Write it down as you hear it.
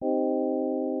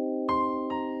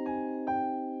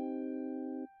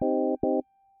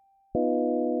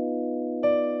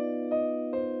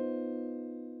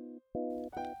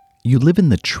You live in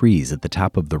the trees at the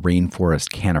top of the rainforest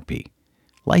canopy.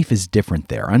 Life is different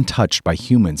there, untouched by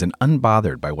humans and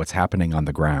unbothered by what's happening on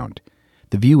the ground.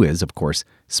 The view is, of course,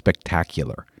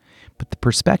 spectacular, but the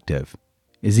perspective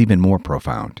is even more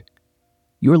profound.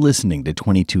 You're listening to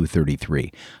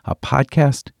 2233, a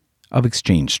podcast of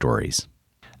exchange stories.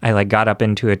 I got up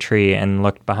into a tree and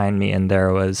looked behind me, and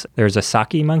there was a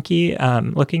saki monkey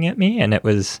looking at me. And it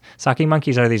was, saki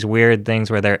monkeys are these weird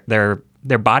things where their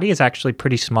body is actually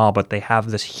pretty small, but they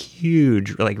have this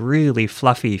huge, really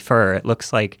fluffy fur. It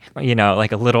looks like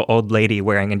a little old lady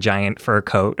wearing a giant fur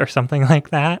coat or something like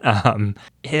that.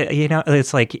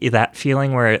 It's like that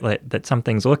feeling where that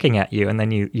something's looking at you, and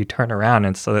then you turn around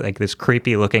and so this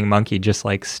creepy looking monkey just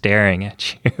staring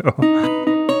at you.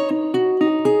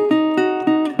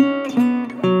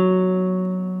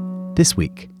 This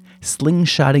week,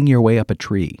 slingshotting your way up a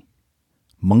tree.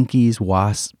 Monkeys,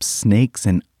 wasps, snakes,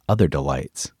 and other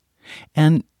delights.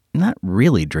 And not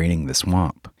really draining the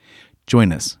swamp.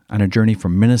 Join us on a journey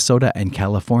from Minnesota and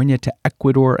California to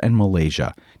Ecuador and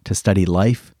Malaysia to study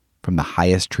life from the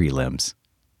highest tree limbs.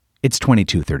 It's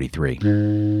 2233.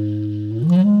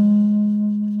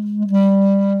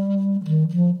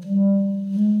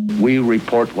 We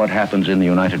report what happens in the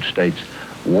United States,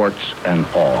 warts and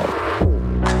all.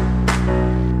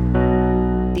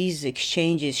 These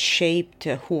exchanges shaped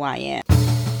who I am.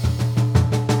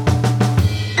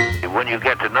 When you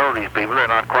get to know these people, they're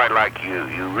not quite like you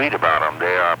read about them.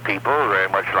 They are people very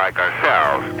much like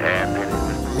ourselves.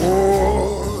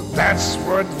 Oh, that's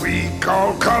what we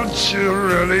call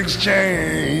cultural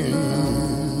exchange.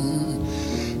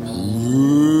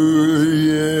 Ooh,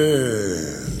 yes.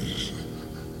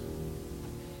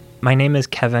 My name is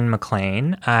Kevin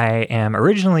McLean. I am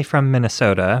originally from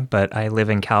Minnesota, but I live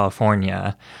in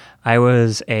California. I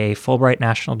was a Fulbright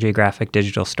National Geographic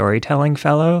Digital Storytelling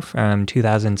Fellow from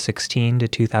 2016 to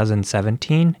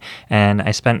 2017, and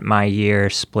I spent my year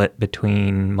split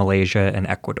between Malaysia and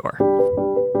Ecuador.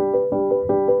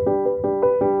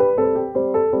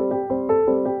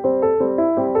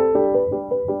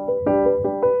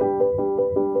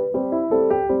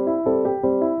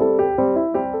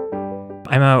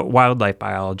 I'm a wildlife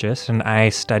biologist, and I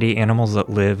study animals that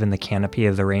live in the canopy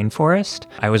of the rainforest.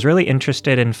 I was really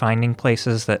interested in finding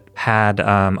places that had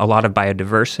a lot of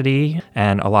biodiversity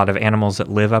and a lot of animals that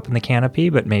live up in the canopy,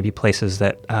 but maybe places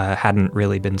that hadn't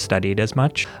really been studied as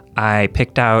much. I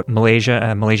picked out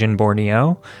Malaysian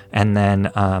Borneo, and then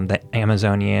the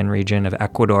Amazonian region of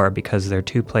Ecuador because they're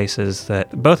two places that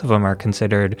both of them are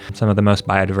considered some of the most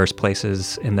biodiverse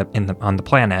places on the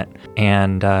planet,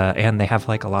 and they have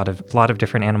a lot of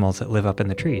different animals that live up in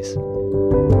the trees.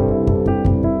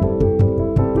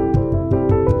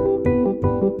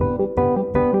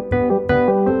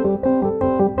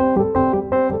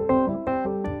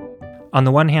 On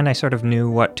the one hand, I sort of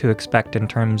knew what to expect in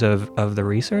terms of the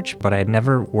research, but I had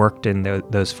never worked in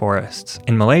those forests.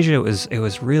 In Malaysia, it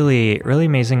was really, really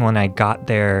amazing when I got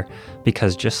there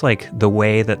because just the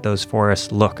way that those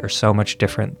forests look are so much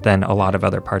different than a lot of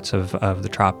other parts of the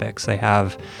tropics. They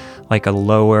have a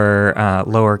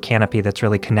lower canopy that's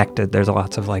really connected. There's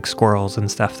lots of squirrels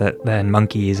and stuff and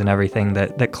monkeys and everything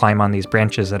that climb on these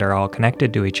branches that are all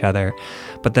connected to each other.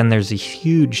 But then there's these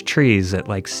huge trees that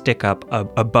stick up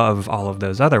above all of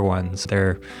those other ones.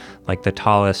 They're the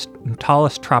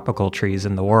tallest tropical trees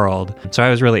in the world. So I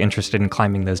was really interested in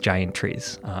climbing those giant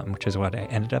trees, which is what I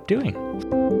ended up doing.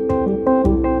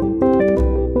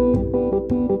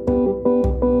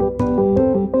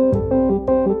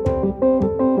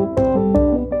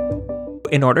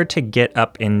 In order to get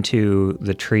up into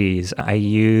the trees, I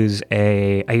use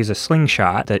a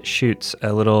slingshot that shoots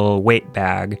a little weight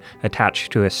bag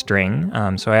attached to a string.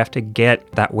 So I have to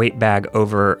get that weight bag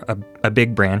over a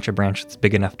big branch, a branch that's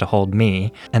big enough to hold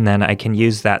me, and then I can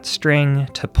use that string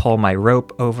to pull my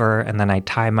rope over, and then I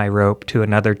tie my rope to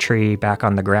another tree back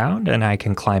on the ground, and I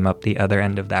can climb up the other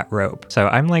end of that rope. So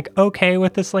I'm okay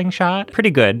with the slingshot, pretty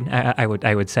good, I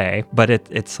would say, but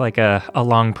it's a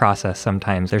long process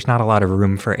sometimes. There's not a lot of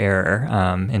room for error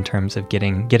in terms of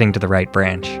getting to the right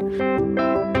branch.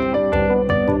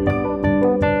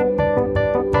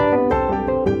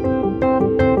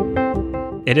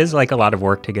 It is a lot of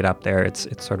work to get up there. It's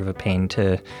sort of a pain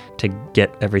to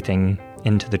get everything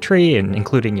into the tree, and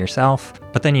including yourself.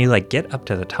 But then you get up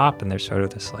to the top, and there's sort of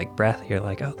this breath. You're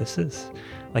oh, this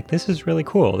is really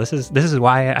cool. This is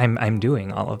why I'm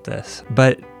doing all of this.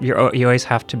 But you always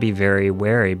have to be very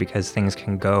wary because things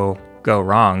can go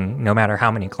wrong no matter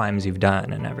how many climbs you've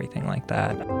done and everything like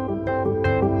that.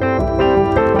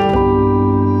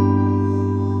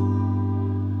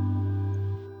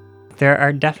 There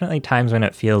are definitely times when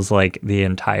it feels like the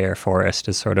entire forest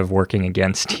is sort of working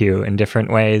against you in different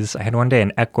ways. I had one day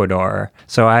in Ecuador.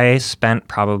 So I spent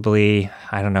probably,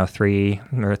 I don't know, 3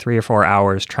 or 4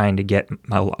 hours trying to get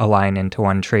a line into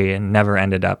one tree and never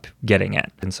ended up getting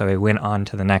it. And so I went on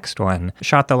to the next one,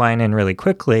 shot the line in really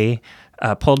quickly,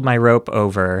 pulled my rope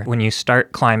over. When you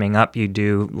start climbing up, you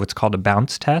do what's called a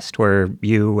bounce test, where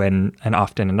you and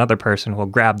often another person will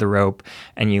grab the rope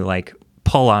and you like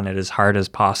pull on it as hard as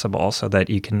possible so that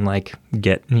you can like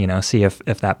get, see if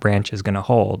that branch is going to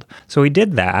hold. So we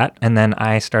did that. And then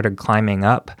I started climbing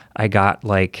up. I got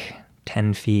like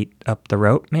 10 feet up the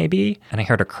rope maybe, and I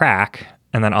heard a crack.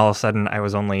 And then all of a sudden, I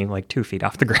was only like 2 feet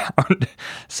off the ground.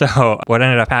 So what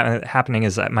ended up happening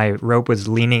is that my rope was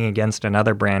leaning against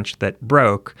another branch that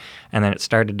broke, and then it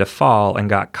started to fall and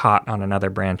got caught on another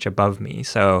branch above me.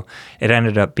 So it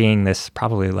ended up being this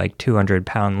probably like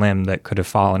 200-pound limb that could have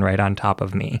fallen right on top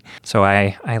of me. So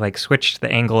I like switched the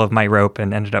angle of my rope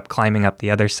and ended up climbing up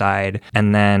the other side.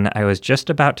 And then I was just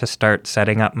about to start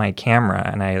setting up my camera,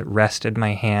 and I rested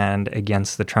my hand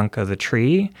against the trunk of the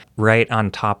tree right on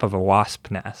top of a wasp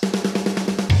nest.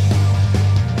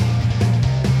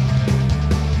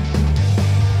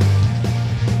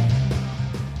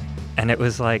 And it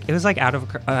was like out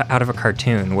of a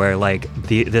cartoon where like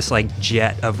this like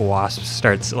jet of wasps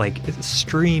starts like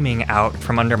streaming out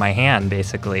from under my hand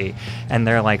basically, and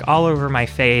they're like all over my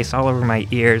face, all over my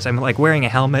ears. I'm like wearing a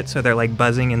helmet, so they're like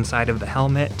buzzing inside of the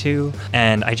helmet too.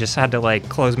 And I just had to like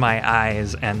close my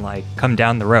eyes and like come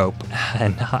down the rope.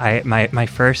 And my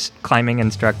first climbing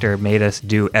instructor made us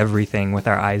do everything with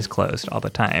our eyes closed all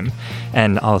the time,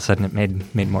 and all of a sudden it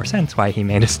made more sense why he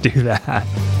made us do that.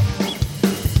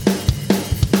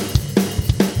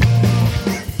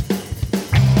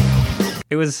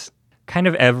 It was kind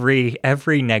of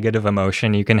every negative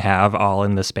emotion you can have all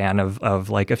in the span of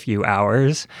like a few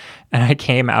hours. And I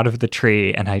came out of the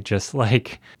tree and I just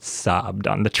like sobbed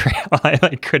on the trail. I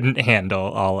like couldn't handle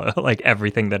all of like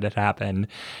everything that had happened.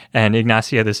 And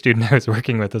Ignacio, the student I was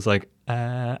working with, was like,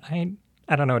 I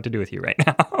don't know what to do with you right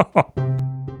now.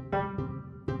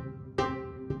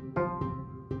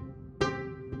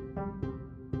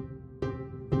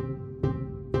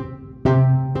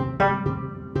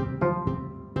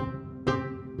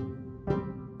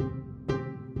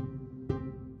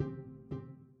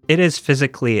 It is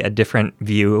physically a different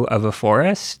view of a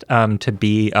forest to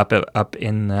be up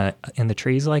in the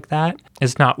trees like that.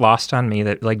 It's not lost on me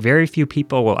that like very few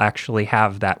people will actually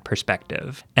have that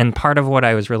perspective. And part of what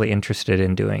I was really interested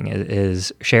in doing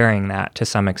is sharing that to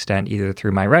some extent, either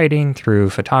through my writing,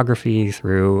 through photography,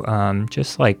 through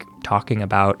just like talking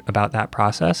about that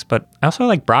process. But I also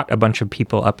like brought a bunch of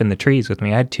people up in the trees with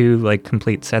me. I had 2 like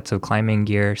complete sets of climbing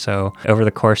gear. So over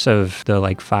the course of the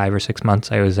like 5 or 6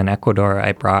 months I was in Ecuador,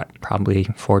 I brought probably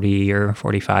 40 or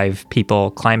 45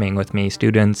 people climbing with me,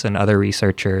 students and other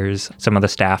researchers, some of the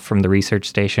staff from the research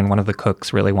station. One of the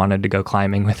cooks really wanted to go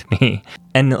climbing with me.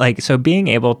 And like, so being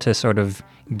able to sort of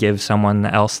give someone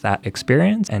else that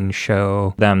experience and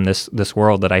show them this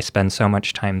world that I spend so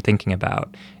much time thinking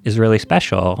about is really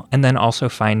special. And then also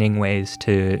finding ways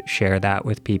to share that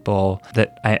with people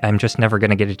that I'm just never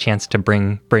going to get a chance to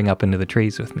bring up into the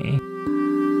trees with me.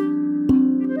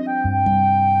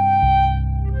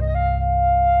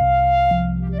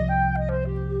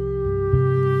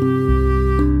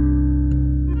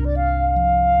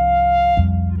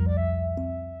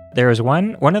 There was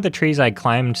one of the trees I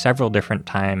climbed several different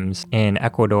times in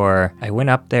Ecuador. I went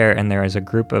up there and there was a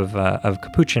group of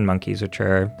capuchin monkeys, which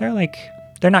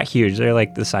they're not huge. They're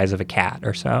like the size of a cat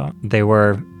or so. They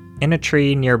were in a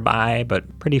tree nearby, but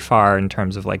pretty far in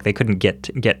terms of like they couldn't get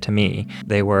to me.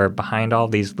 They were behind all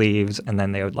these leaves, and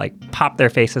then they would like pop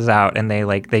their faces out, and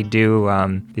they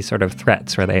do these sort of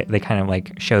threats where they kind of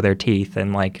like show their teeth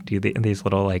and like do these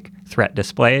little like threat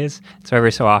displays. So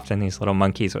every so often these little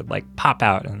monkeys would like pop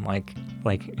out and like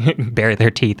bare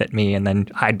their teeth at me and then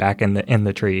hide back in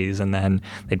the trees, and then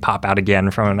they'd pop out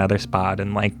again from another spot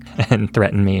and like and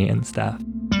threaten me and stuff.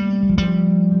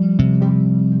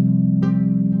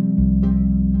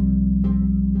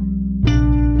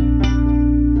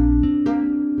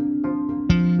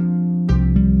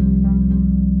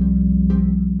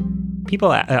 People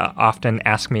often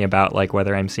ask me about like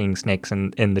whether I'm seeing snakes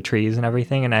in the trees and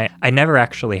everything, and I never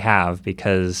actually have,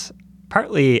 because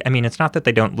partly, I mean, it's not that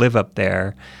they don't live up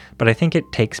there, but I think it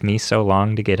takes me so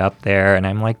long to get up there, and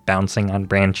I'm like bouncing on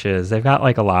branches. They've got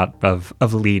like a lot of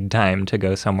lead time to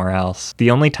go somewhere else.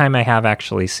 The only time I have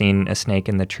actually seen a snake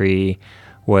in the tree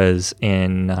was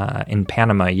in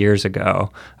Panama years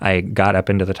ago. I got up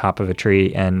into the top of a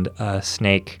tree and a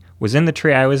snake was in the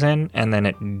tree I was in, and then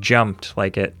it jumped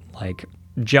like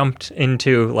jumped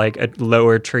into like a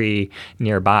lower tree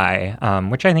nearby,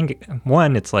 which I think,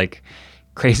 one, it's like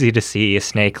crazy to see a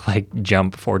snake like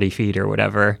jump 40 feet or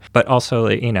whatever, but also,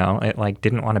 you know, it like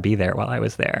didn't want to be there while I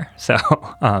was there. So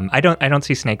I don't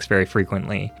see snakes very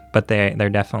frequently, but they're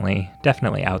definitely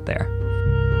out there.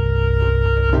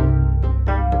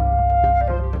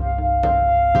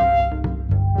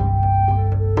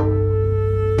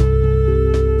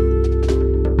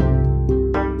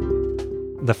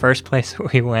 The first place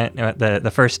we went,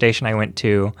 the first station I went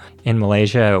to in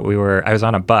Malaysia, I was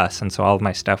on a bus, and so all of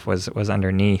my stuff was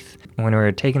underneath. When we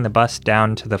were taking the bus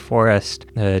down to the forest,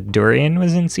 the durian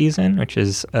was in season, which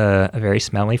is a very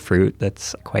smelly fruit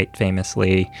that's quite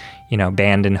famously, you know,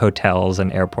 banned in hotels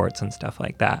and airports and stuff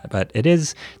like that. But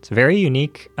it's a very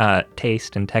unique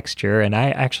taste and texture, and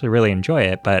I actually really enjoy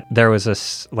it. But there was a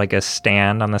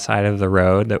stand on the side of the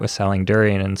road that was selling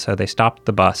durian, and so they stopped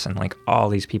the bus, and like all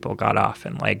these people got off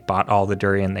and like bought all the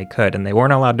durian they could, and they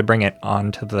weren't allowed to bring it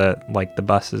onto the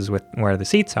buses with where the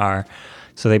seats are.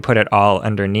 So they put it all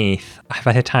underneath.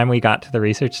 By the time we got to the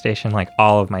research station, like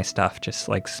all of my stuff just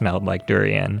like smelled like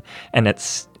durian, and it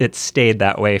stayed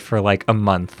that way for like a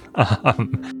month.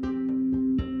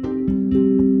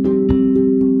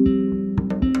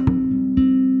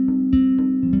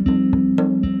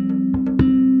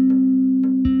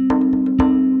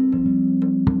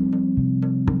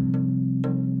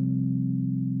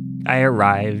 I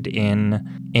arrived in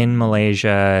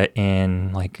Malaysia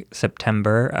in like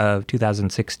September of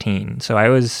 2016. So I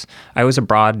was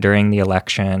abroad during the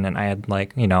election, and I had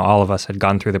like, you know, all of us had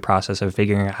gone through the process of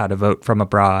figuring out how to vote from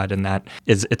abroad, and that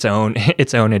is its own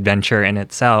adventure in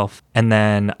itself. And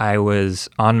then I was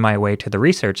on my way to the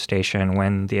research station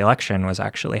when the election was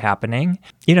actually happening.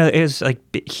 You know, it was like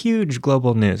huge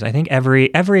global news. I think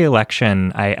every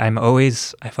election, I'm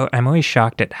always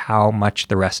shocked at how much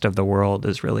the rest of the world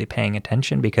is really paying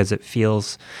attention, because it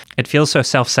feels so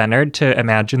self-centered to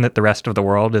imagine that the rest of the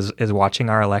world is watching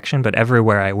our election. But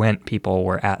everywhere I went,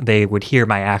 people they would hear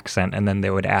my accent, and then they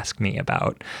would ask me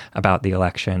about the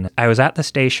election. I was at the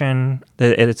station.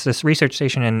 It's this research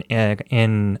station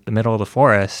in the middle of the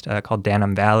forest called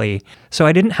Danam Valley. So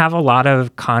I didn't have a lot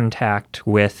of contact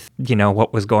with, you know,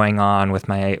 what was going on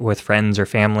with friends or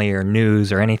family or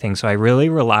news or anything. So I really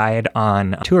relied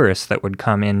on tourists that would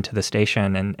come into the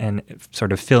station and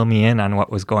sort of fill me in on what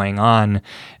was going on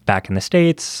back in the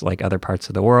States, like other parts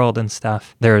of the world and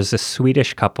stuff. There was this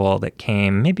Swedish couple that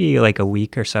came maybe like a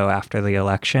week or so after the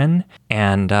election,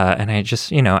 and I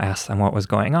just, you know, asked them what was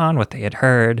going on, what they had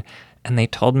heard. And they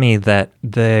told me that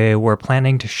they were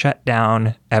planning to shut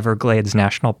down Everglades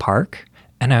National Park.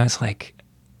 And I was like,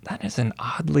 that is an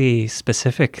oddly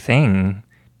specific thing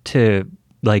to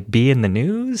like be in the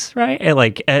news, right?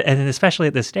 And especially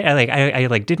at this stage,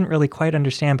 I didn't really quite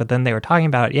understand. But then they were talking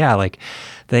about,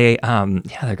 they're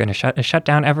going to shut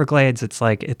down Everglades. It's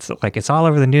all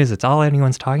over the news. It's all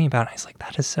anyone's talking about. And I was like,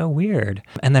 that is so weird.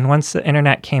 And then once the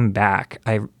internet came back,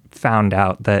 I found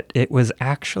out that it was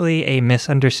actually a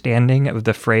misunderstanding of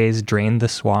the phrase "drain the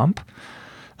swamp."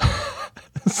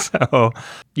 So,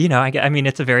 you know, I mean,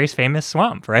 it's a very famous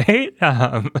swamp, right?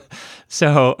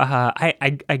 So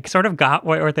I sort of got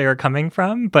where they were coming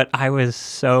from, but I was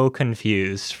so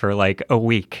confused for like a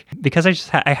week because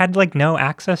I had like no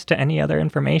access to any other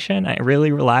information. I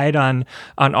really relied on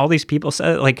all these people.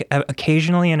 So like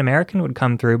occasionally an American would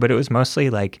come through, but it was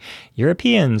mostly like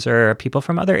Europeans or people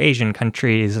from other Asian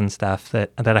countries and stuff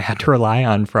that I had to rely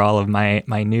on for all of my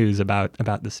news about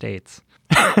the States.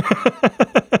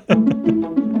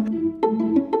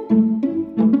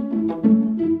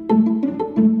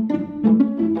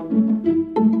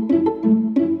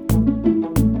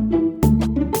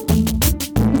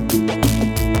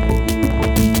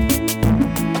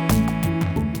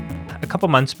 A couple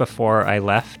months before I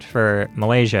left for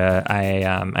Malaysia, I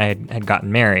had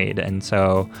gotten married, and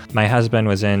so my husband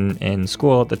was in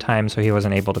school at the time, so he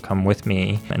wasn't able to come with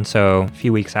me. And so a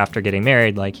few weeks after getting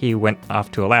married, like he went off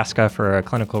to Alaska for a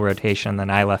clinical rotation, then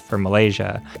I left for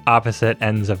Malaysia. Opposite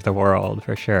ends of the world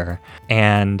for sure.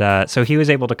 And so he was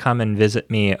able to come and visit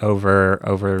me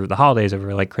over the holidays,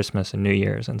 over like Christmas and New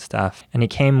Year's and stuff. And he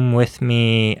came with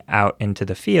me out into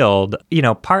the field. You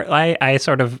know, I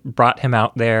sort of brought him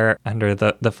out there under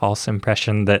under the false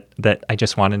impression that I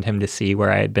just wanted him to see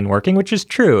where I had been working, which is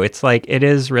true. It's like, it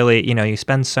is really, you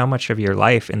spend so much of your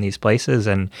life in these places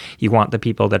and you want the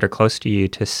people that are close to you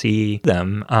to see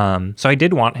them. So I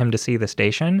did want him to see the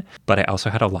station, but I also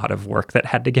had a lot of work that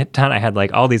had to get done. I had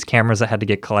like all these cameras that had to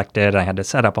get collected. I had to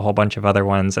set up a whole bunch of other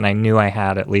ones, and I knew I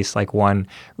had at least like one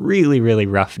really, really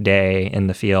rough day in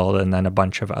the field and then a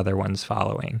bunch of other ones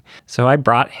following. So I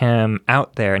brought him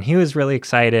out there and he was really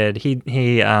excited. He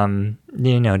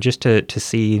just to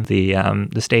see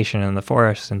the station and the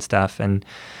forest and stuff. And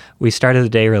we started the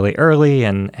day really early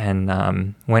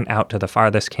and went out to the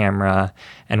farthest camera.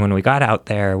 And when we got out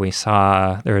there, we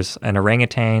saw there was an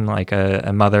orangutan, like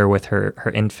a mother with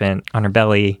her infant on her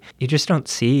belly. You just don't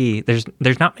see, there's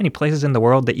not many places in the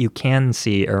world that you can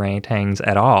see orangutans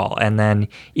at all. And then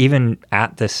even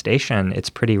at this station, it's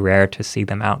pretty rare to see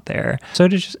them out there. So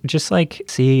to just like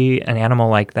see an animal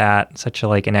like that, such a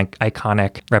like an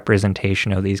iconic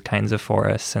representation of these kinds of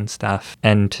forests and stuff,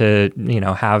 and to,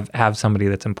 have somebody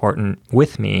that's important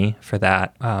with me for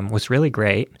that was really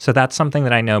great. So that's something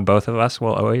that I know both of us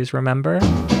will always remember.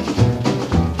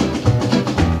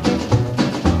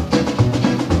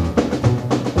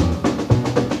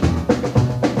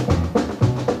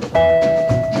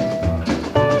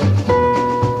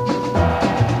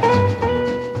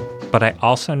 But I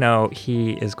also know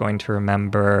he is going to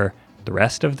remember the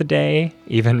rest of the day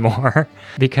even more,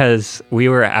 because we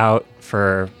were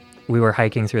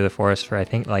hiking through the forest for I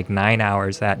think like 9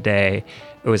 hours that day.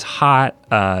 It was hot.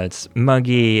 It's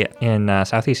muggy. In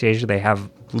Southeast Asia, they have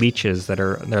leeches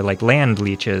they're like land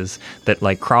leeches that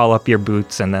like crawl up your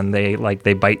boots, and then they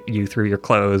bite you through your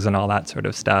clothes and all that sort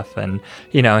of stuff. And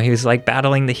he was like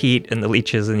battling the heat and the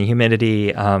leeches and the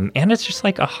humidity, and it's just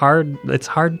like it's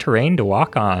hard terrain to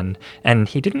walk on, and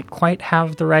he didn't quite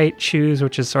have the right shoes,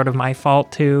 which is sort of my fault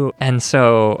too. And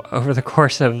so over the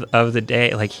course of the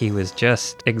day, like, he was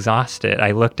just exhausted.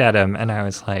 I looked at him and I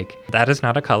was like, that is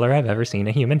not a color I've ever seen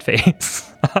a human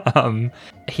face.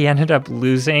 He ended up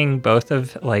losing both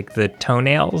of like the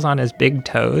toenails on his big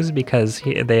toes because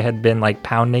they had been like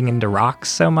pounding into rocks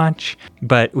so much.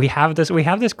 But we have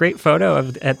this great photo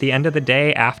of at the end of the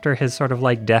day after his sort of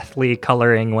like deathly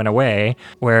coloring went away,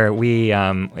 where we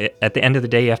at the end of the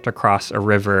day you have to cross a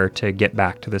river to get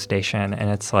back to the station, and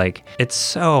it's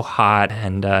so hot,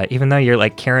 and even though you're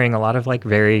like carrying a lot of like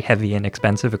very heavy and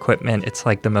expensive equipment, it's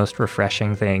like the most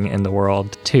refreshing thing in the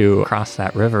world to cross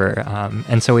that river.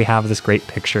 And so we have this great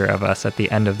picture of us at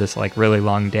the end of this like really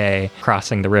long day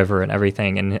crossing the river and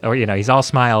everything, and he's all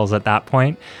smiles at that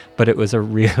point, but it was a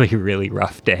really, really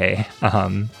rough day.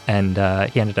 And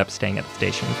he ended up staying at the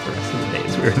station for the rest of the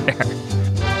days we were there.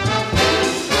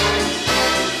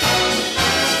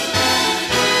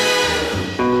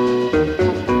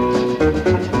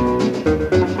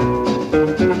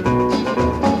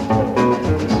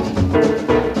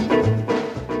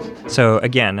 So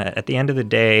again, at the end of the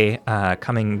day,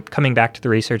 coming back to the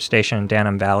research station in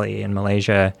Danam Valley in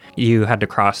Malaysia, you had to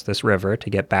cross this river to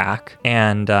get back.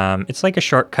 And it's like a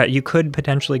shortcut. You could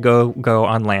potentially go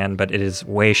on land, but it is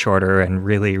way shorter and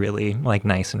really, really like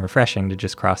nice and refreshing to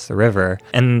just cross the river.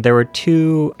 And there were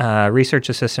two research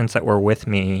assistants that were with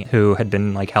me who had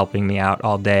been like helping me out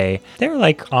all day. They were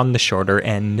like on the shorter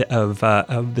end of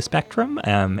the spectrum.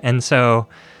 And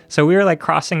so we were like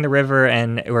crossing the river,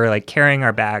 and we were like carrying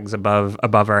our bags above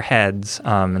our heads.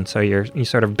 And so you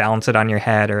sort of balance it on your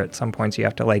head, or at some points you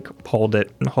have to like hold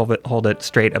it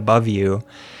straight above you.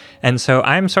 And so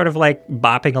I'm sort of like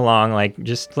bopping along, like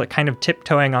just like kind of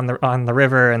tiptoeing on the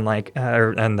river and like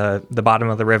and the bottom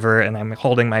of the river, and I'm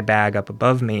holding my bag up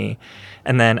above me.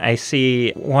 And then I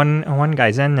see one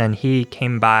guy's in, and he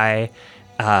came by.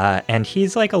 And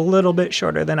he's like a little bit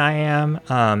shorter than I am.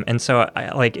 And so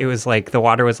it was like the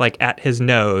water was like at his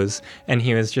nose, and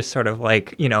he was just sort of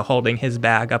like, holding his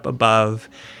bag up above.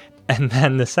 And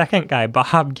then the second guy,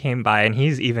 Bob, came by, and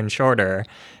he's even shorter.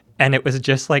 And it was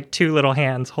just like two little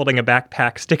hands holding a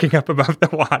backpack sticking up above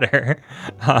the water.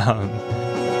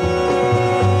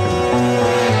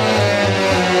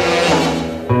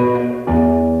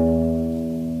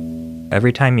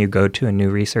 Every time you go to a new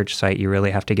research site, you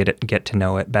really have to get to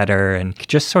know it better, and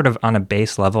just sort of on a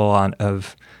base level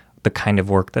of the kind of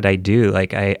work that I do.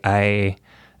 Like I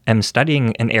am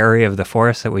studying an area of the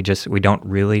forest that we don't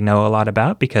really know a lot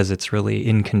about because it's really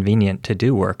inconvenient to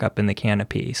do work up in the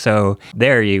canopy. So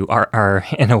there you are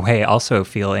in a way also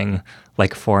feeling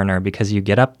like a foreigner, because you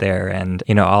get up there and,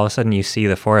 all of a sudden you see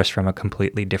the forest from a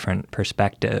completely different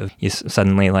perspective. You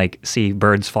suddenly like see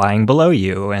birds flying below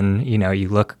you, and, you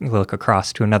look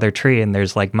across to another tree and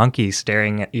there's like monkeys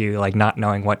staring at you, like not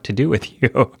knowing what to do with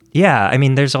you. Yeah, I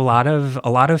mean, there's a lot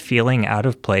of feeling out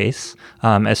of place,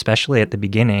 especially at the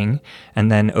beginning,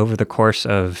 and then over the course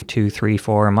of 2, 3,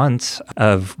 4 months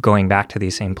of going back to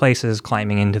these same places,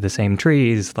 climbing into the same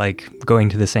trees, like going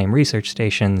to the same research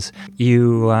stations,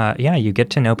 you get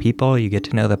to know people, you get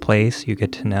to know the place, you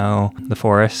get to know the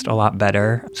forest a lot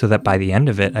better. So that by the end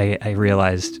of it, I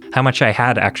realized how much I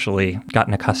had actually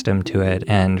gotten accustomed to it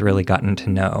and really gotten to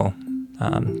know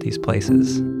these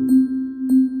places.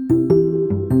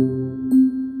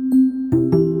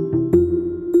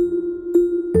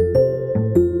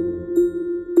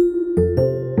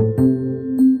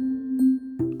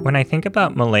 When I think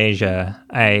about Malaysia,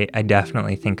 I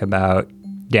definitely think about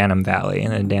Danam Valley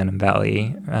and the Danam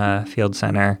Valley Field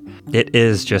Center. It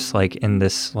is just like in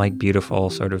this like beautiful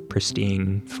sort of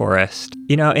pristine forest.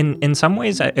 You know, in some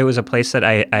ways, it was a place that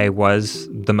I was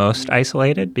the most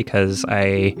isolated because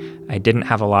I didn't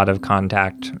have a lot of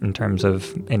contact in terms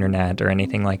of internet or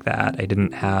anything like that. I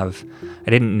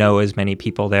didn't know as many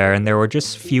people there, and there were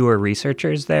just fewer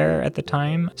researchers there at the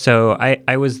time. So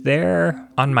I was there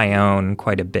on my own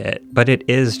quite a bit, but it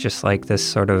is just like this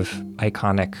sort of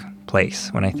iconic place.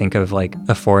 When I think of like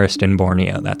a forest in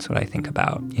Borneo, that's what I think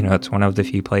about. You know, it's one of the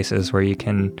few places where you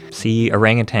can see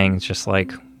orangutans just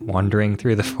like wandering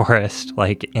through the forest,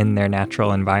 like in their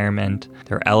natural environment.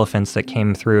 There are elephants that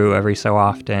came through every so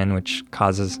often, which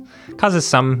causes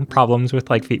some problems with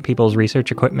like people's research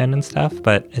equipment and stuff,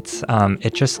 but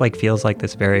it just like feels like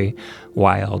this very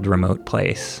wild, remote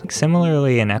place.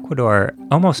 Similarly, in Ecuador,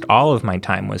 almost all of my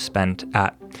time was spent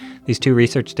at these 2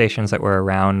 research stations that were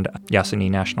around Yasuni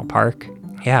National Park.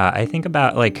 Yeah, I think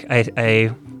about like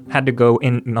I had to go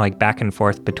in like back and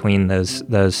forth between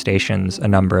those stations a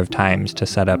number of times to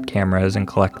set up cameras and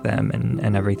collect them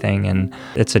and everything. And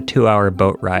it's a 2-hour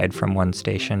boat ride from one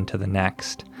station to the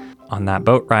next. On that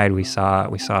boat ride, we saw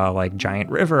like giant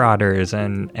river otters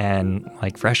and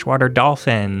like freshwater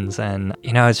dolphins, and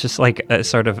you know, it's just like a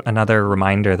sort of another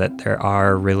reminder that there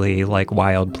are really like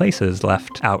wild places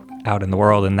left out in the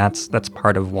world, and that's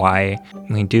part of why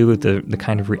we do this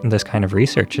kind of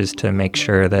research, is to make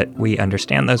sure that we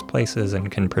understand those places and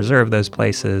can preserve those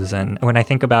places. And when I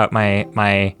think about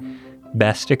my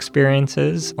best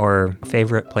experiences or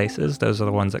favorite places, those are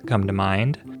the ones that come to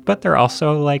mind. But they're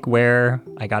also like where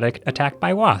I got attacked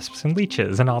by wasps and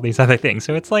leeches and all these other things.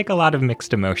 So it's like a lot of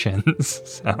mixed emotions.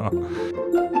 So.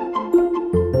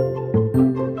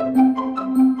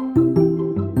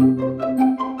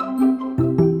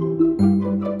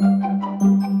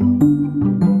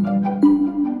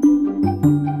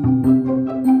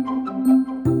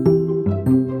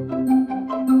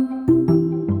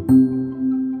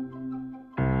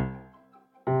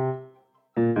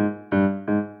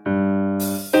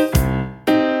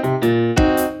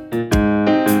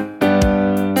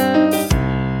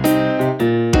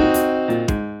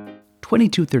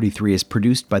 2233 is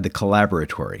produced by the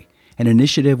Collaboratory, an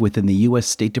initiative within the U.S.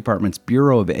 State Department's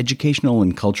Bureau of Educational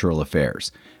and Cultural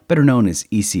Affairs, better known as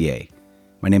ECA.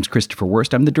 My name's Christopher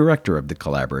Wurst. I'm the director of the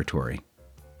Collaboratory.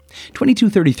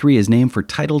 2233 is named for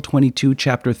Title 22,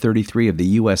 Chapter 33 of the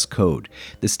U.S. Code,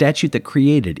 the statute that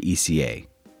created ECA.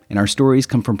 And our stories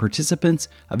come from participants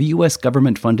of U.S.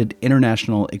 government-funded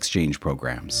international exchange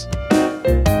programs.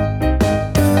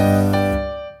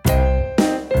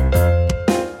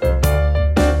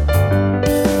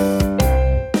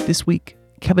 This week,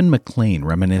 Kevin McLean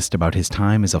reminisced about his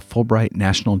time as a Fulbright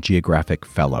National Geographic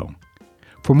Fellow.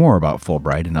 For more about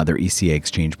Fulbright and other ECA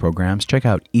exchange programs, check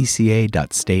out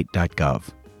eca.state.gov.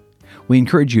 We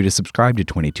encourage you to subscribe to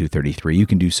 2233. You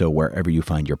can do so wherever you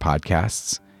find your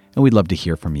podcasts, and we'd love to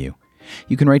hear from you.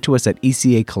 You can write to us at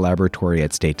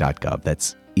ecacollaboratory@state.gov.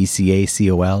 That's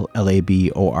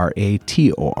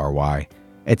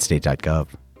ecacollaboratory@state.gov.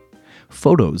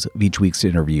 Photos of each week's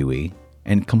interviewee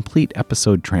and complete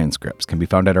episode transcripts can be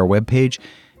found at our webpage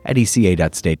at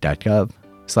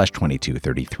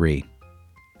eca.state.gov/2233.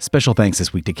 Special thanks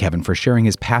this week to Kevin for sharing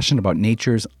his passion about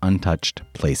nature's untouched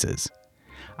places.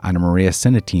 Ana Maria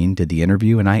Sinatine did the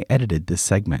interview, and I edited this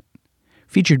segment.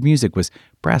 Featured music was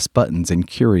Brass Buttons and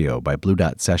Curio by Blue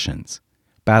Dot Sessions,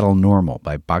 Battle Normal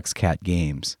by Boxcat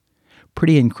Games,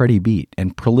 Pretty and Cruddy Beat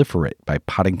and Proliferate by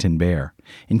Poddington Bear,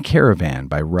 and Caravan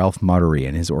by Ralph Maudry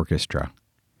and his orchestra.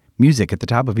 Music at the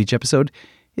top of each episode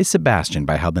is Sebastian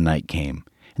by How the Night Came,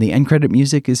 and the end credit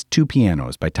music is Two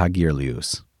Pianos by Tagir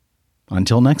Lius.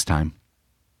 Until next time.